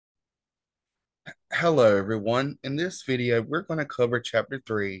Hello, everyone. In this video, we're going to cover Chapter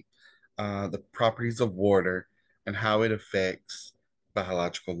 3, the properties of water and how it affects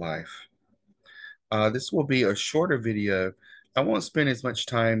biological life. This will be a shorter video. I won't spend as much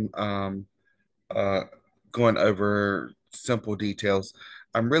time uh, going over simple details.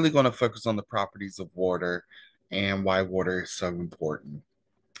 I'm really going to focus on the properties of water and why water is so important.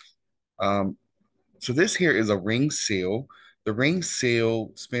 Um, so this here is a ring seal. The ring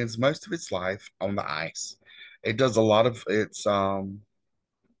seal spends most of its life on the ice. It does a lot of its normal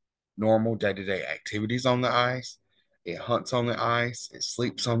day-to-day activities on the ice. It hunts on the ice, it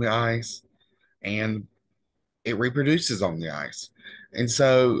sleeps on the ice, and it reproduces on the ice. And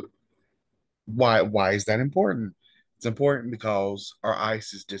so why is that important? It's important because our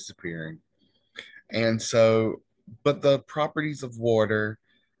ice is disappearing. And so, but the properties of water,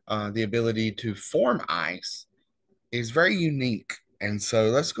 the ability to form ice is very unique. And so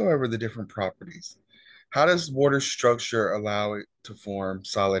let's go over the different properties. How does water structure allow it to form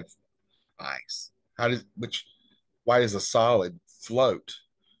solid ice? Why does a solid float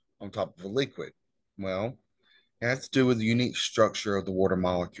on top of a liquid? Well, it has to do with the unique structure of the water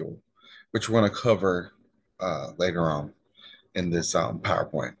molecule, which we're going to cover later on in this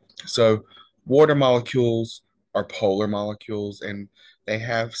PowerPoint. So, water molecules are polar molecules, and they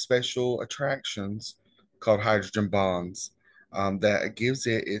have special attractions called hydrogen bonds that gives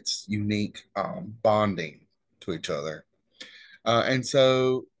it its unique bonding to each other. And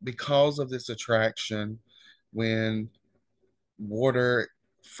so, because of this attraction, when water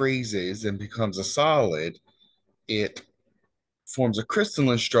freezes and becomes a solid, it forms a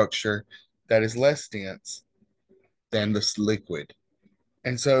crystalline structure that is less dense than this liquid.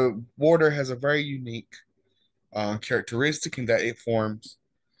 And so, water has a very unique characteristic in that it forms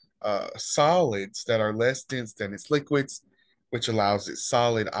solids that are less dense than its liquids, which allows its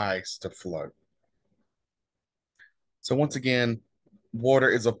solid ice to float. So, once again, water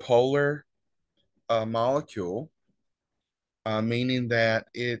is a polar molecule, meaning that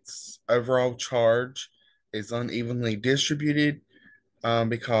its overall charge is unevenly distributed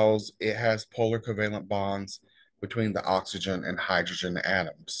because it has polar covalent bonds between the oxygen and hydrogen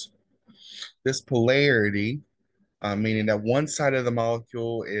atoms. This polarity, meaning that one side of the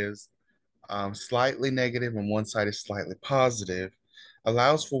molecule is slightly negative and one side is slightly positive,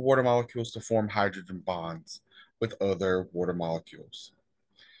 allows for water molecules to form hydrogen bonds with other water molecules.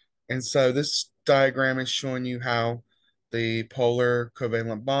 And so this diagram is showing you how the polar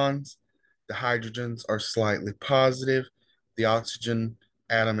covalent bonds, the hydrogens are slightly positive, the oxygen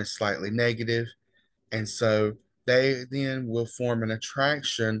atom is slightly negative, and so they then will form an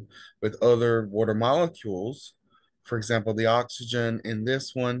attraction with other water molecules. For example, the oxygen in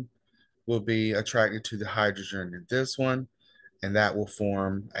this one will be attracted to the hydrogen in this one, and that will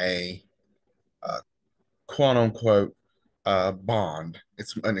form a quote unquote bond.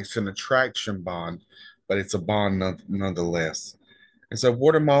 It's an attraction bond, but it's a bond nonetheless. And so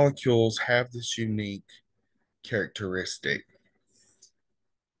water molecules have this unique characteristic.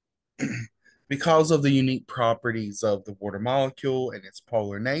 Because of the unique properties of the water molecule and its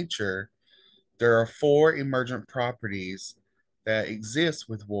polar nature, there are four emergent properties that exist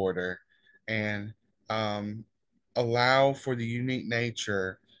with water and um, allow for the unique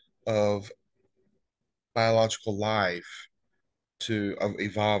nature of biological life to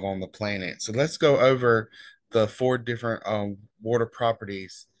evolve on the planet. So let's go over the four different water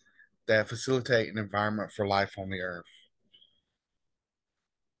properties that facilitate an environment for life on the earth.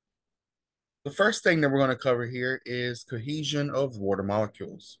 The first thing that we're going to cover here is cohesion of water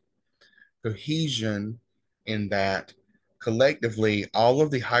molecules. Cohesion in that collectively all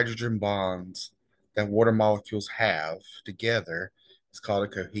of the hydrogen bonds that water molecules have together is called a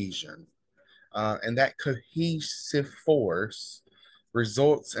cohesion. And that cohesive force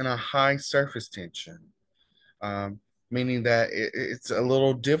results in a high surface tension, um, meaning that it's a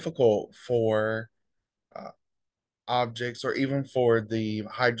little difficult for uh, objects or even for the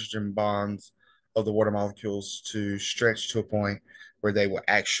hydrogen bonds of the water molecules to stretch to a point where they will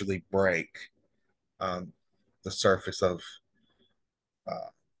actually break um, the surface of uh,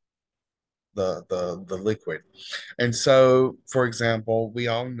 the liquid. And so, for example, we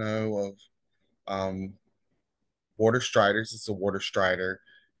all know of water striders. It's a water strider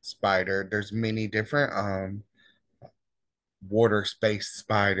spider. There's many different water space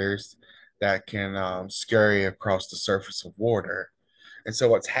spiders that can scurry across the surface of water. And so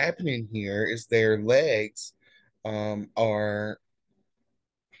what's happening here is their legs are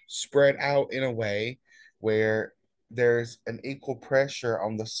spread out in a way where there's an equal pressure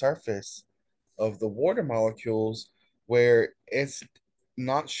on the surface of the water molecules where it's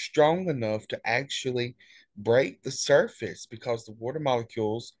not strong enough to actually break the surface because the water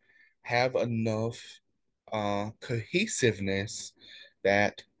molecules have enough cohesiveness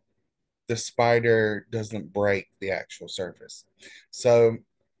that the spider doesn't break the actual surface. So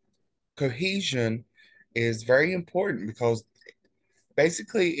cohesion is very important because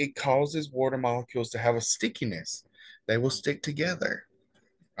basically it causes water molecules to have a stickiness. They will stick together,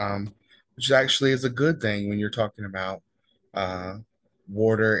 um, which actually is a good thing when you're talking about uh,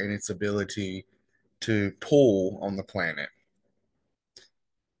 water and its ability to pull on the planet.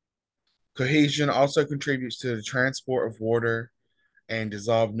 Cohesion also contributes to the transport of water and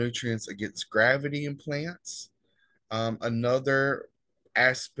dissolved nutrients against gravity in plants. Another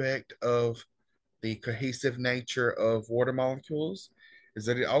aspect of the cohesive nature of water molecules is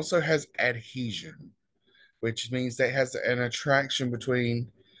that it also has adhesion, which means that it has an attraction between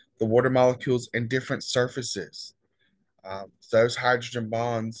the water molecules and different surfaces. Those hydrogen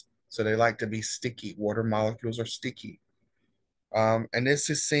bonds, so they like to be sticky. Water molecules are sticky. And this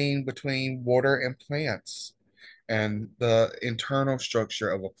is seen between water and plants and the internal structure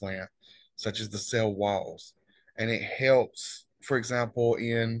of a plant, such as the cell walls. And it helps, for example,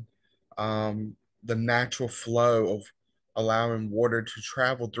 in the natural flow of allowing water to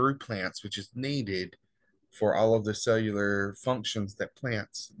travel through plants, which is needed for all of the cellular functions that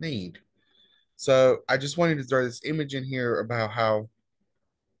plants need. So I just wanted to throw this image in here about how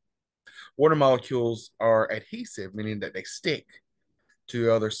water molecules are adhesive, meaning that they stick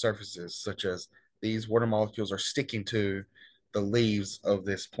to other surfaces, such as these water molecules are sticking to the leaves of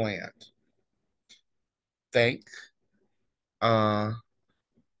this plant. Thank, uh,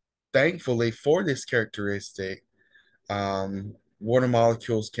 Thankfully for this characteristic, water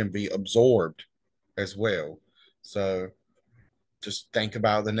molecules can be absorbed as well. So just think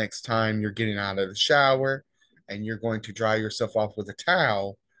about the next time you're getting out of the shower and you're going to dry yourself off with a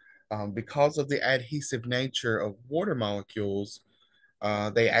towel. Because of the adhesive nature of water molecules,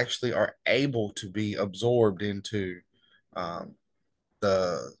 they actually are able to be absorbed into um,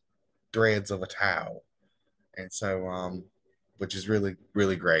 the threads of a towel. And so, which is really,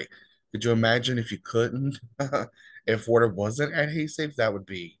 really great. Could you imagine if you couldn't, if water wasn't adhesive? That would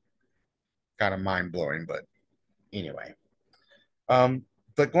be kind of mind blowing. But anyway, um,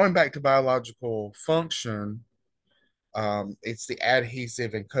 but going back to biological function, it's the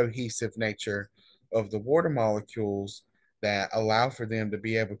adhesive and cohesive nature of the water molecules that allow for them to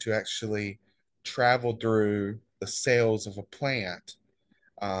be able to actually travel through the cells of a plant,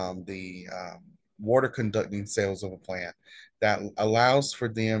 the water conducting cells of a plant, that allows for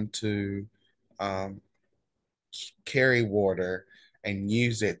them to um, carry water and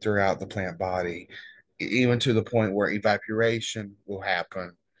use it throughout the plant body, even to the point where evaporation will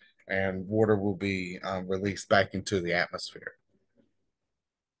happen and water will be released back into the atmosphere.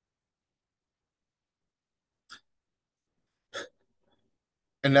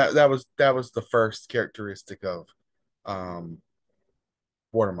 And that was the first characteristic of um,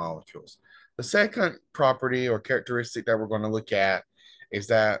 water molecules. The second property or characteristic that we're going to look at is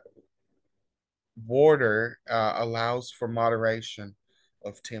that water allows for moderation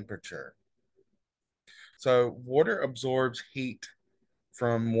of temperature. So water absorbs heat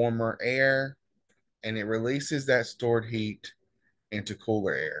from warmer air and it releases that stored heat into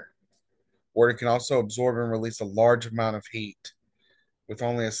cooler air. Water can also absorb and release a large amount of heat with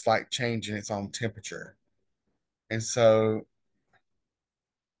only a slight change in its own temperature. And so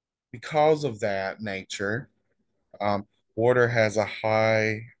because of that nature, um, water has a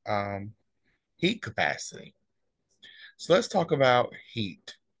high heat capacity. So let's talk about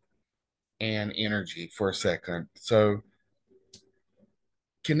heat and energy for a second. So,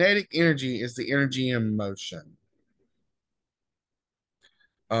 kinetic energy is the energy in motion.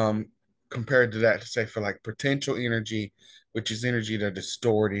 Um, Compared to that, to say for like potential energy, which is energy that is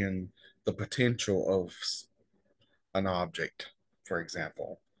stored in the potential of an object, for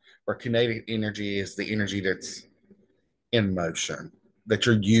example, where kinetic energy is the energy that's in motion that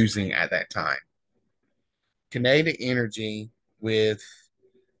you're using at that time. Kinetic energy with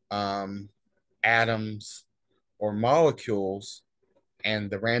um, atoms or molecules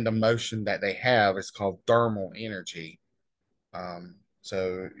and the random motion that they have is called thermal energy.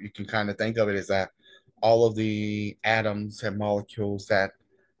 So you can kind of think of it as that all of the atoms and molecules that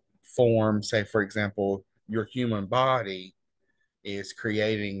form, say, for example, your human body is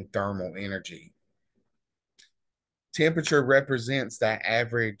creating thermal energy. Temperature represents that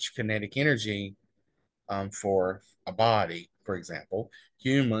average kinetic energy for a body, for example.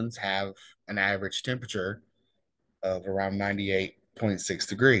 Humans have an average temperature of around 98.6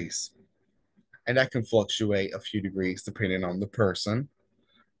 degrees. And that can fluctuate a few degrees depending on the person.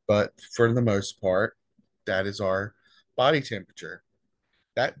 but for the most part, that is our body temperature.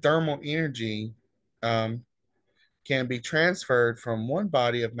 That thermal energy um, can be transferred from one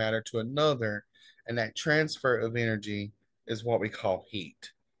body of matter to another, and that transfer of energy is what we call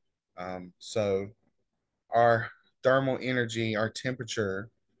heat. So our thermal energy, our temperature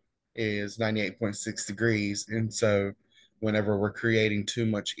is 98.6 degrees. And so whenever we're creating too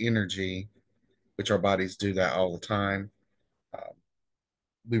much energy, which our bodies do that all the time, um,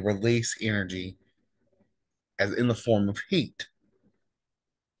 we release energy as in the form of heat.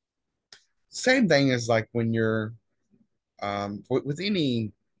 Same thing as like when you're with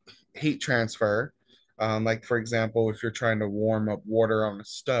any heat transfer, like for example, if you're trying to warm up water on a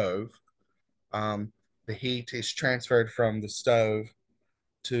stove, um, the heat is transferred from the stove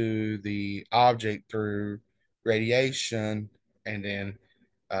to the object through radiation, and then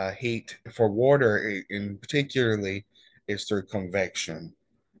heat for water in particularly is through convection.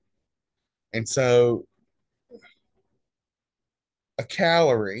 And so a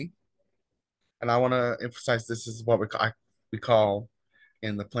calorie, and I want to emphasize this is what we call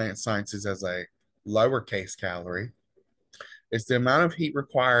in the plant sciences as a lowercase calorie, is the amount of heat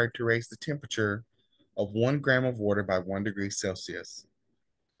required to raise the temperature of 1 gram of water by 1 degree Celsius.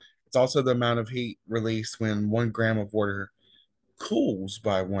 It's also the amount of heat released when 1 gram of water cools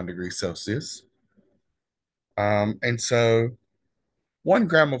by 1 degree Celsius. And so 1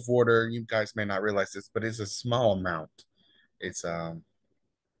 gram of water, you guys may not realize this, but it's a small amount. It's uh,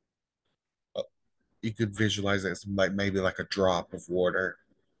 you could visualize it as like maybe like a drop of water.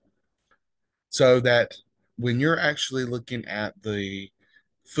 So that when you're actually looking at the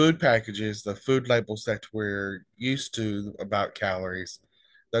food packages, the food labels that we're used to about calories,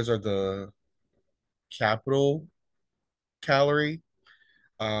 those are the capital calorie,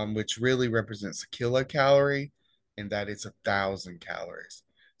 which really represents a kilocalorie, and that it's 1,000 calories.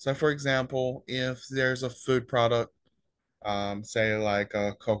 So, for example, if there's a food product, say like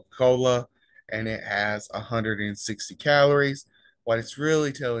a Coca-Cola, and it has 160 calories, what it's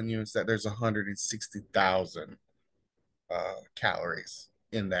really telling you is that there's 160,000 calories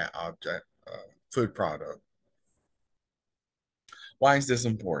in that object food product. Why is this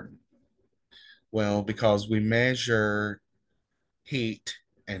important? Well, because we measure heat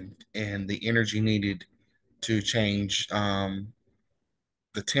and the energy needed to change the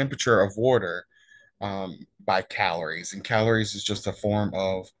temperature of water by calories. And calories is just a form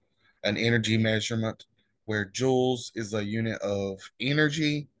of an energy measurement where joules is a unit of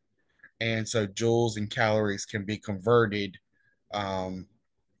energy. And so joules and calories can be converted um,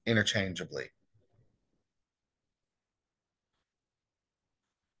 interchangeably.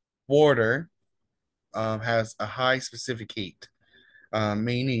 Water has a high specific heat,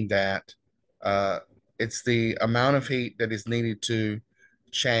 meaning that uh, it's the amount of heat that is needed to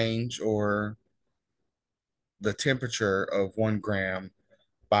change or the temperature of 1 gram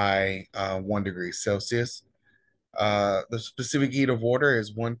by 1 degree Celsius. The specific heat of water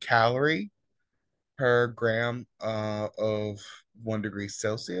is 1 calorie per gram of 1 degree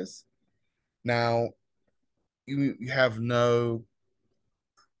Celsius. Now, you have no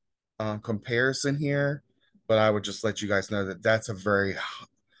comparison here, but I would just let you guys know that that's a very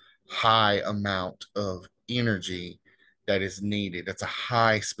high amount of energy that is needed. That's a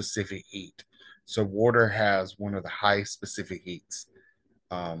high specific heat. So water has one of the highest specific heats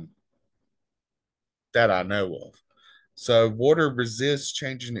um, that I know of. So water resists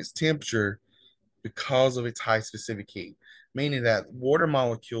changing its temperature because of its high specific heat, meaning that water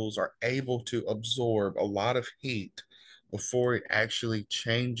molecules are able to absorb a lot of heat before it actually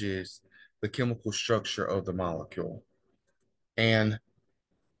changes the chemical structure of the molecule. And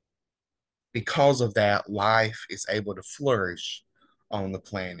because of that, life is able to flourish on the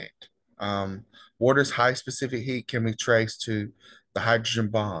planet. Um, Water's high specific heat can be traced to the hydrogen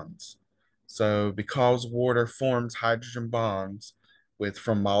bonds. So, because water forms hydrogen bonds with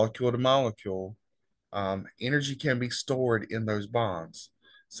from molecule to molecule, energy can be stored in those bonds.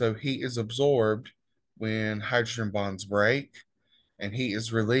 So, heat is absorbed when hydrogen bonds break, and heat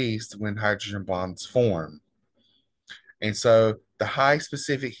is released when hydrogen bonds form. And so the high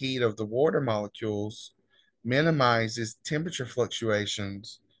specific heat of the water molecules minimizes temperature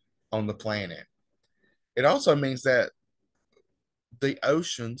fluctuations on the planet. It also means that the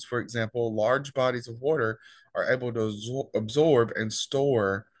oceans, for example, large bodies of water are able to absorb and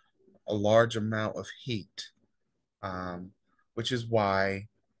store a large amount of heat, which is why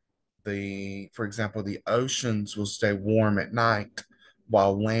for example, the oceans will stay warm at night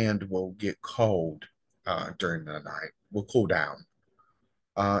while land will get cold during the night, will cool down.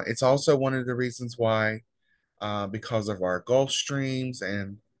 It's also one of the reasons why, because of our Gulf streams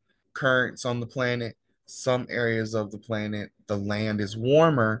and currents on the planet, some areas of the planet, the land is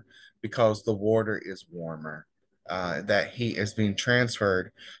warmer because the water is warmer. That heat is being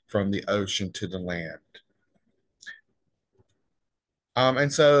transferred from the ocean to the land.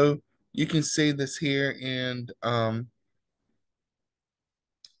 And so you can see this here in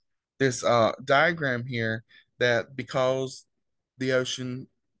this diagram here, that because the ocean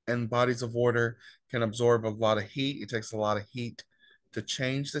and bodies of water can absorb a lot of heat, it takes a lot of heat to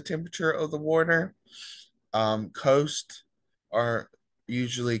change the temperature of the water. Coast are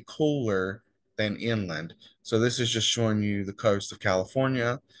usually cooler than inland. So this is just showing you the coast of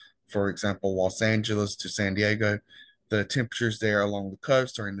California. For example, Los Angeles to San Diego, the temperatures there along the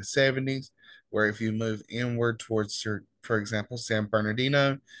coast are in the 70s, where if you move inward towards, for example, San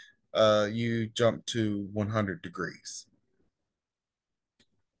Bernardino, you jump to 100 degrees.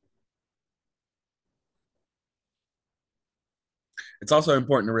 It's also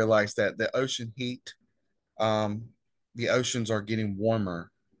important to realize that the ocean heat, um, the oceans are getting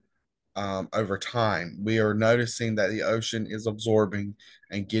warmer over time. We are noticing that the ocean is absorbing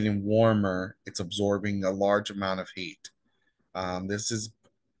and getting warmer. It's absorbing a large amount of heat. This is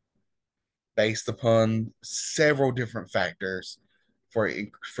based upon several different factors. For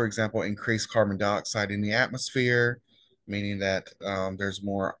example, increased carbon dioxide in the atmosphere, meaning that there's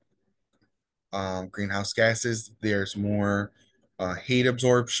more greenhouse gases, there's more heat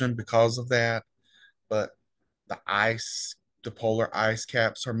absorption because of that. But the ice, the polar ice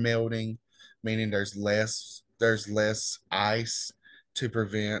caps are melting, meaning there's less ice to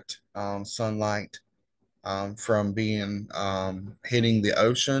prevent sunlight from being hitting the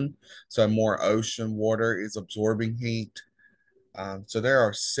ocean. So more ocean water is absorbing heat. So there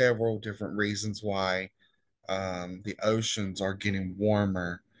are several different reasons why the oceans are getting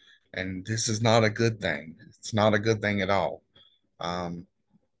warmer, and this is not a good thing. It's not a good thing at all. Um,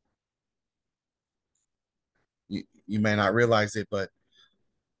 you may not realize it, but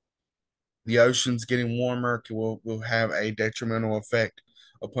the oceans getting warmer will have a detrimental effect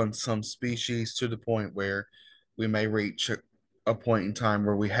upon some species to the point where we may reach a point in time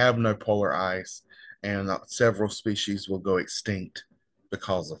where we have no polar ice, and several species will go extinct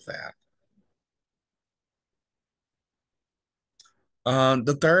because of that.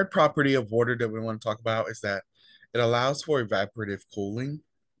 The third property of water that we want to talk about is that it allows for evaporative cooling.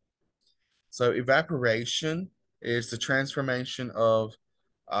 So, evaporation is the transformation of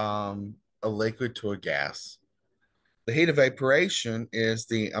a liquid to a gas. The heat evaporation is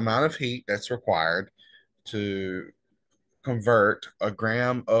the amount of heat that's required to convert a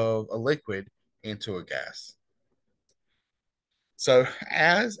gram of a liquid into a gas. So,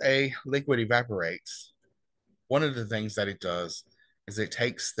 as a liquid evaporates, one of the things that it does is it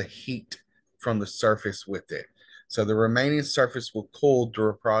takes the heat from the surface with it. So, the remaining surface will cool through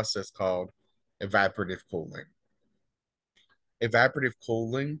a process called evaporative cooling. Evaporative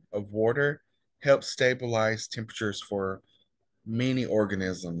cooling of water helps stabilize temperatures for many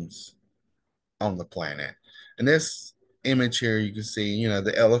organisms on the planet. In this image here, you can see,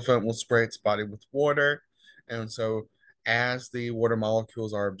 the elephant will spray its body with water. And so, as the water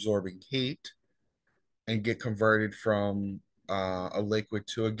molecules are absorbing heat and get converted from a liquid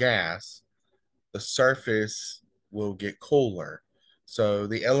to a gas, the surface will get cooler. So,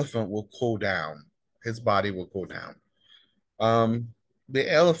 the elephant will cool down, his body will cool down. Um, the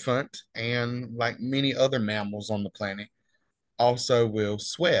elephant, and like many other mammals on the planet, also will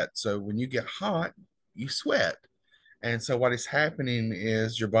sweat. So when you get hot, you sweat. And so what is happening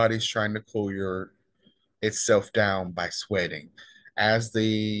is your body's trying to cool your itself down by sweating. As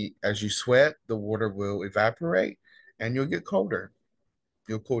you sweat, the water will evaporate and you'll get colder.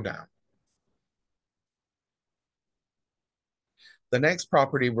 You'll cool down. The next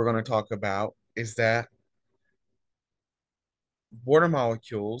property we're going to talk about is that water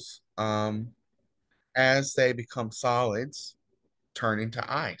molecules, as they become solids, turn into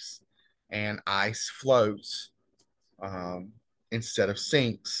ice, and ice floats um, instead of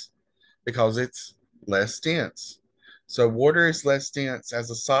sinks because it's less dense. So water is less dense as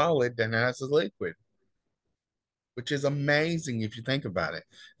a solid than as a liquid, which is amazing if you think about it.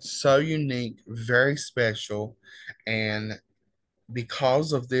 So unique, very special. And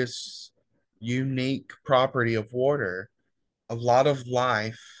because of this unique property of water, a lot of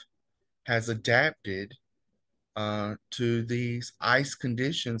life has adapted to these ice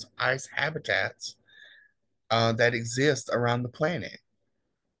conditions, ice habitats that exist around the planet.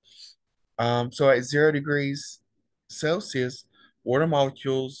 So at 0 degrees Celsius, water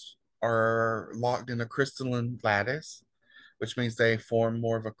molecules are locked in a crystalline lattice, which means they form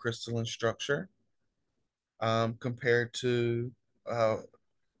more of a crystalline structure compared to uh,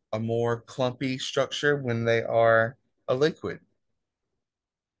 a more clumpy structure when they are a liquid.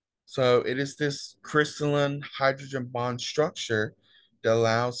 So it is this crystalline hydrogen bond structure that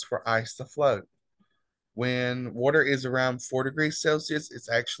allows for ice to float. When water is around 4 degrees Celsius, it's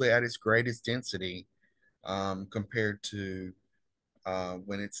actually at its greatest density compared to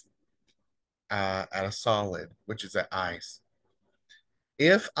when it's at a solid, which is at ice.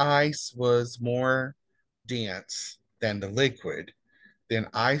 If ice was more dense than the liquid, then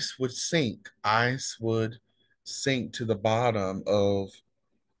ice would sink. Ice would sink to the bottom of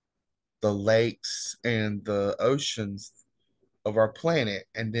the lakes and the oceans of our planet.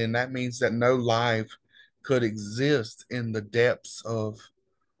 And then that means that no life could exist in the depths of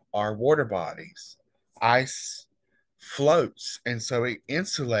our water bodies. Ice floats, and so it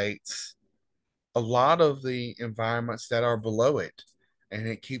insulates a lot of the environments that are below it, and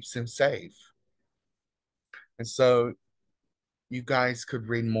it keeps them safe. And so you guys could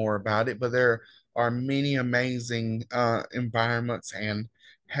read more about it, but there are many amazing environments and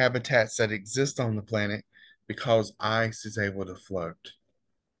habitats that exist on the planet because ice is able to float.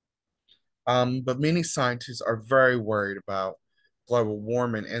 But many scientists are very worried about global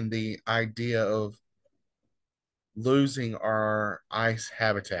warming and the idea of losing our ice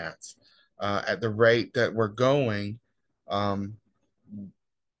habitats. At the rate that we're going, um,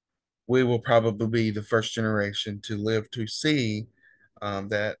 we will probably be the first generation to live to see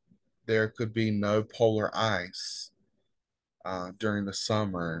that there could be no polar ice during the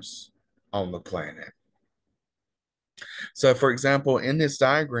summers on the planet. So, for example, in this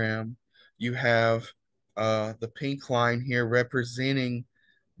diagram, you have the pink line here representing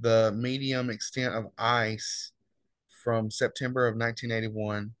the medium extent of ice from September of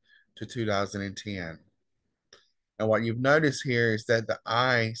 1981 to 2010. And what you've noticed here is that the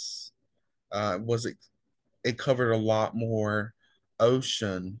ice was it covered a lot more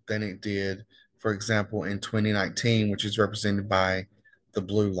ocean than it did, for example, in 2019, which is represented by the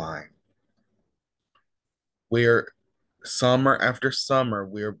blue line. We're summer after summer,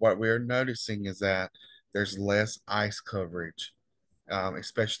 we're noticing is that there's less ice coverage,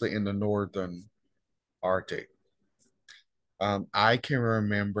 especially in the northern Arctic. I can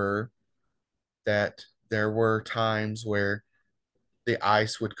remember that there were times where the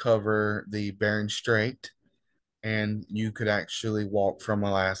ice would cover the Bering Strait, and you could actually walk from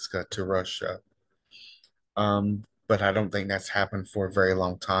Alaska to Russia. But I don't think that's happened for a very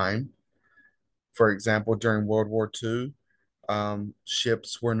long time. For example, during World War II,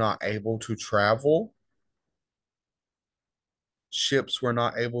 ships were not able to travel. Ships were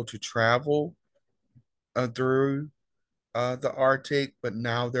not able to travel through the Arctic, but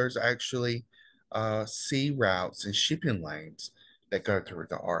now there's actually sea routes and shipping lanes that go through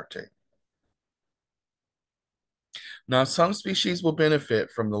the Arctic. Now, some species will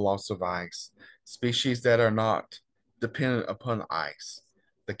benefit from the loss of ice, species that are not dependent upon ice.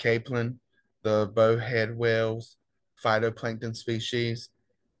 The capelin, the bowhead whales, phytoplankton species,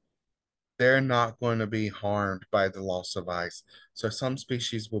 they're not going to be harmed by the loss of ice. So some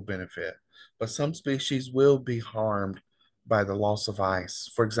species will benefit, but some species will be harmed by the loss of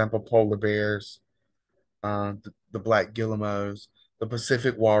ice. For example, polar bears, the black guillemots, the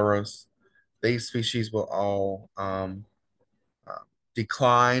Pacific walrus, these species will all uh,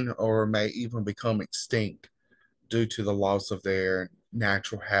 decline or may even become extinct due to the loss of their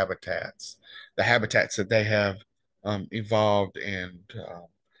natural habitats, the habitats that they have evolved and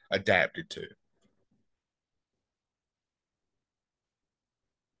adapted to.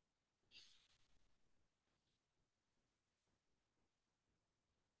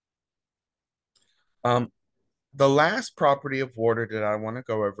 Um, the last property of water that I want to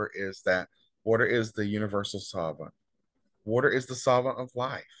go over is that water is the universal solvent. Water is the solvent of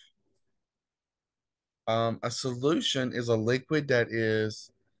life. A solution is a liquid that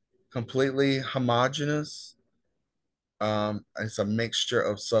is completely homogeneous. It's a mixture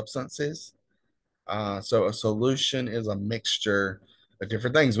of substances. So a solution is a mixture of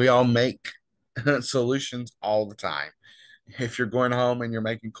different things. We all make solutions all the time. If you're going home and you're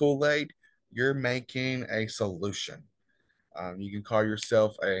making Kool-Aid, you're making a solution. You can call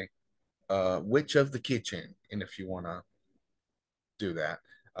yourself a witch of the kitchen, and if you want to do that.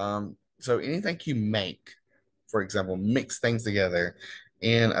 So anything you make, for example, mix things together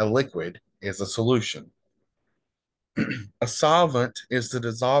in a liquid is a solution. A solvent is the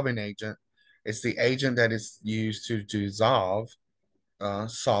dissolving agent. It's the agent that is used to dissolve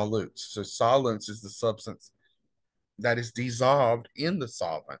solutes. So solvents is the substance that is dissolved in the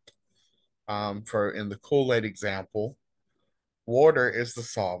solvent. For in the Kool-Aid example, water is the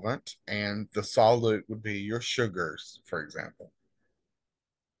solvent, and the solute would be your sugars, for example.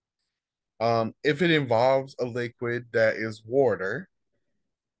 If it involves a liquid that is water,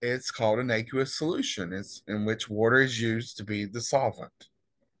 it's called an aqueous solution. It's in which water is used to be the solvent.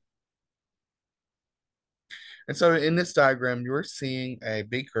 And so in this diagram, you're seeing a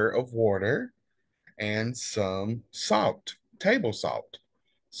beaker of water and some salt, table salt,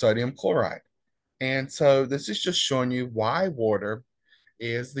 sodium chloride. And so this is just showing you why water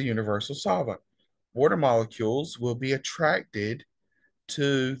is the universal solvent. Water molecules will be attracted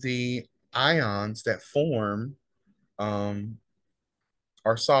to the ions that form um,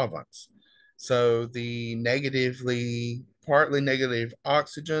 our solvents. So the partly negative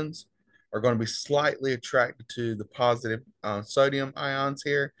oxygens are going to be slightly attracted to the positive sodium ions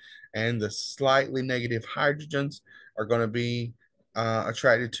here, and the slightly negative hydrogens are going to be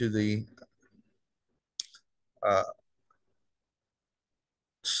attracted to the uh,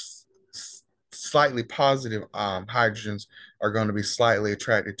 slightly positive hydrogens are going to be slightly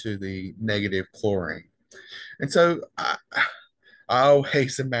attracted to the negative chlorine. And so I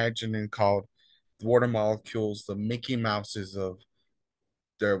always imagine and called water molecules the Mickey Mouses of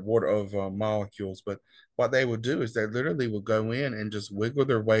their water of molecules. But what they would do is they literally would go in and just wiggle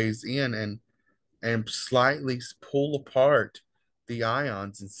their ways in and slightly pull apart the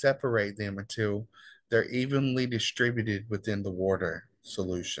ions and separate them until they're evenly distributed within the water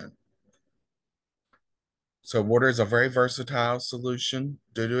solution. So water is a very versatile solution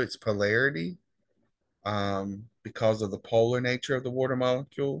due to its polarity, because of the polar nature of the water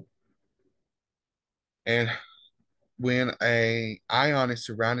molecule. And when a ion is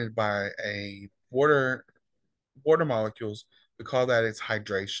surrounded by a water molecules, we call that its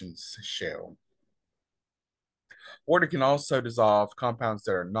hydration shell. Water can also dissolve compounds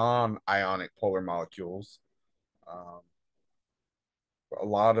that are non-ionic polar molecules. Um, a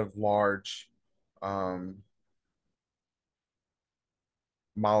lot of large um,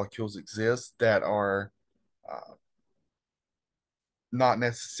 molecules exist that are uh, not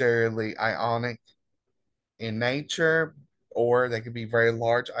necessarily ionic in nature, or they could be very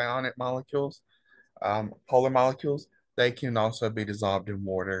large ionic molecules, polar molecules. They can also be dissolved in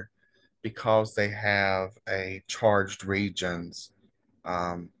water because they have a charged regions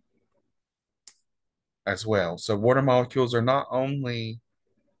um, as well. So water molecules are not only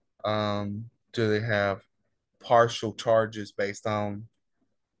do they have partial charges based on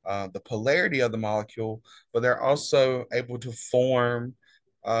the polarity of the molecule, but they're also able to form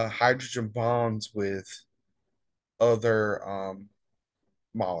hydrogen bonds with other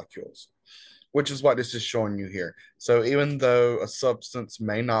molecules, which is what this is showing you here. So even though a substance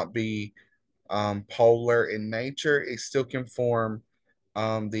may not be polar in nature, it still can form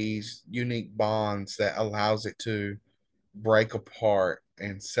these unique bonds that allows it to break apart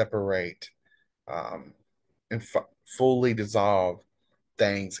and separate um, and fully dissolve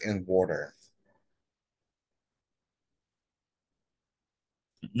things in water.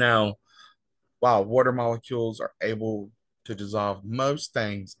 Now, while water molecules are able to dissolve most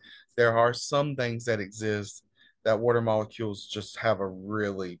things, there are some things that exist that water molecules just have a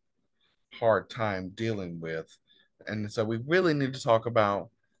really hard time dealing with. And so we really need to talk about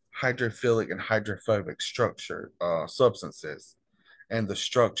hydrophilic and hydrophobic structure substances and the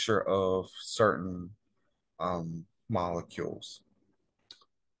structure of certain molecules.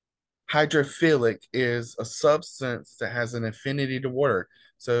 Hydrophilic is a substance that has an affinity to water.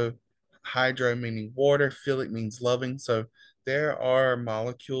 So hydro meaning water, philic means loving. So there are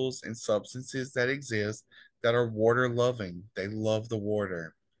molecules and substances that exist that are water loving. They love the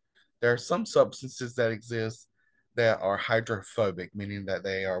water. There are some substances that exist that are hydrophobic, meaning that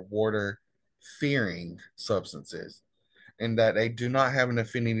they are water fearing substances and that they do not have an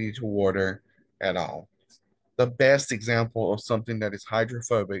affinity to water at all. The best example of something that is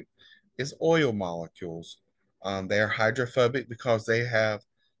hydrophobic is oil molecules. They are hydrophobic because they have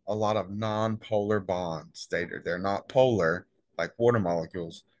a lot of non-polar bonds. They're not polar like water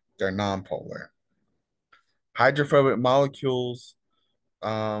molecules, they're non-polar. Hydrophobic molecules,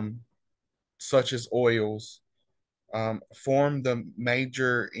 um, such as oils, form the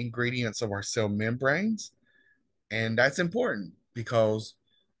major ingredients of our cell membranes. And that's important because,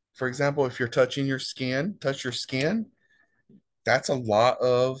 for example, if you're touch your skin, that's a lot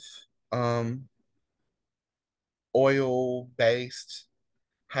of um, oil based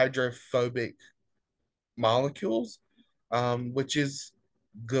hydrophobic molecules, which is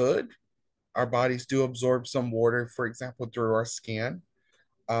good. Our bodies do absorb some water, for example, through our skin,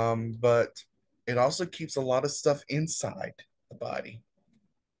 but it also keeps a lot of stuff inside the body.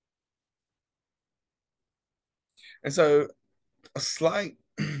 And so a slight,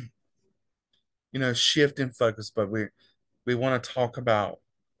 shift in focus, but we want to talk about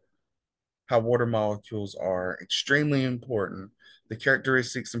how water molecules are extremely important. The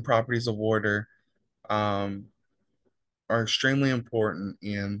characteristics and properties of water um, are extremely important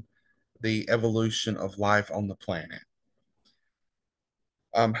in the evolution of life on the planet.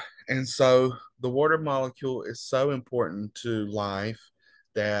 Um, and so the water molecule is so important to life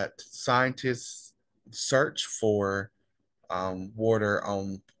that scientists search for water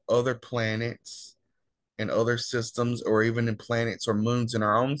on other planets and other systems, or even in planets or moons in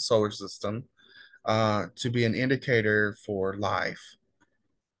our own solar system, to be an indicator for life.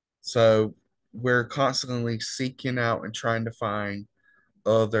 So we're constantly seeking out and trying to find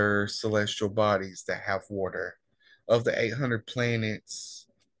other celestial bodies that have water. Of the 800 planets,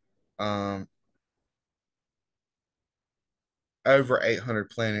 um, over 800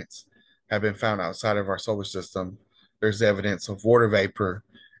 planets have been found outside of our solar system. There's evidence of water vapor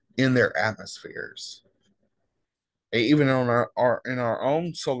in their atmospheres. Even on our in our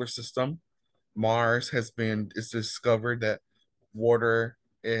own solar system, Mars has been it's discovered that water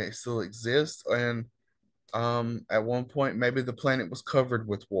still exists, and at one point maybe the planet was covered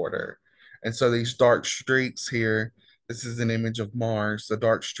with water. And so these dark streaks here, this is an image of Mars. The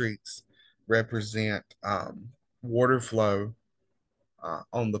dark streaks represent water flow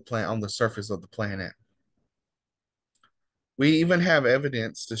on the planet, on the surface of the planet. We even have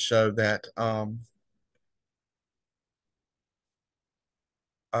evidence to show that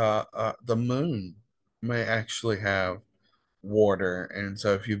the moon may actually have water. And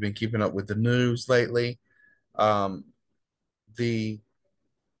so, if you've been keeping up with the news lately, um, the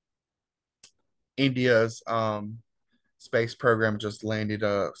India's space program just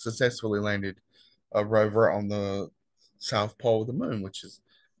successfully landed a rover on the south pole of the moon, which is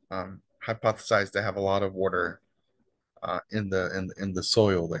hypothesized to have a lot of water in the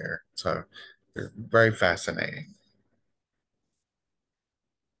soil there. So, they're very fascinating.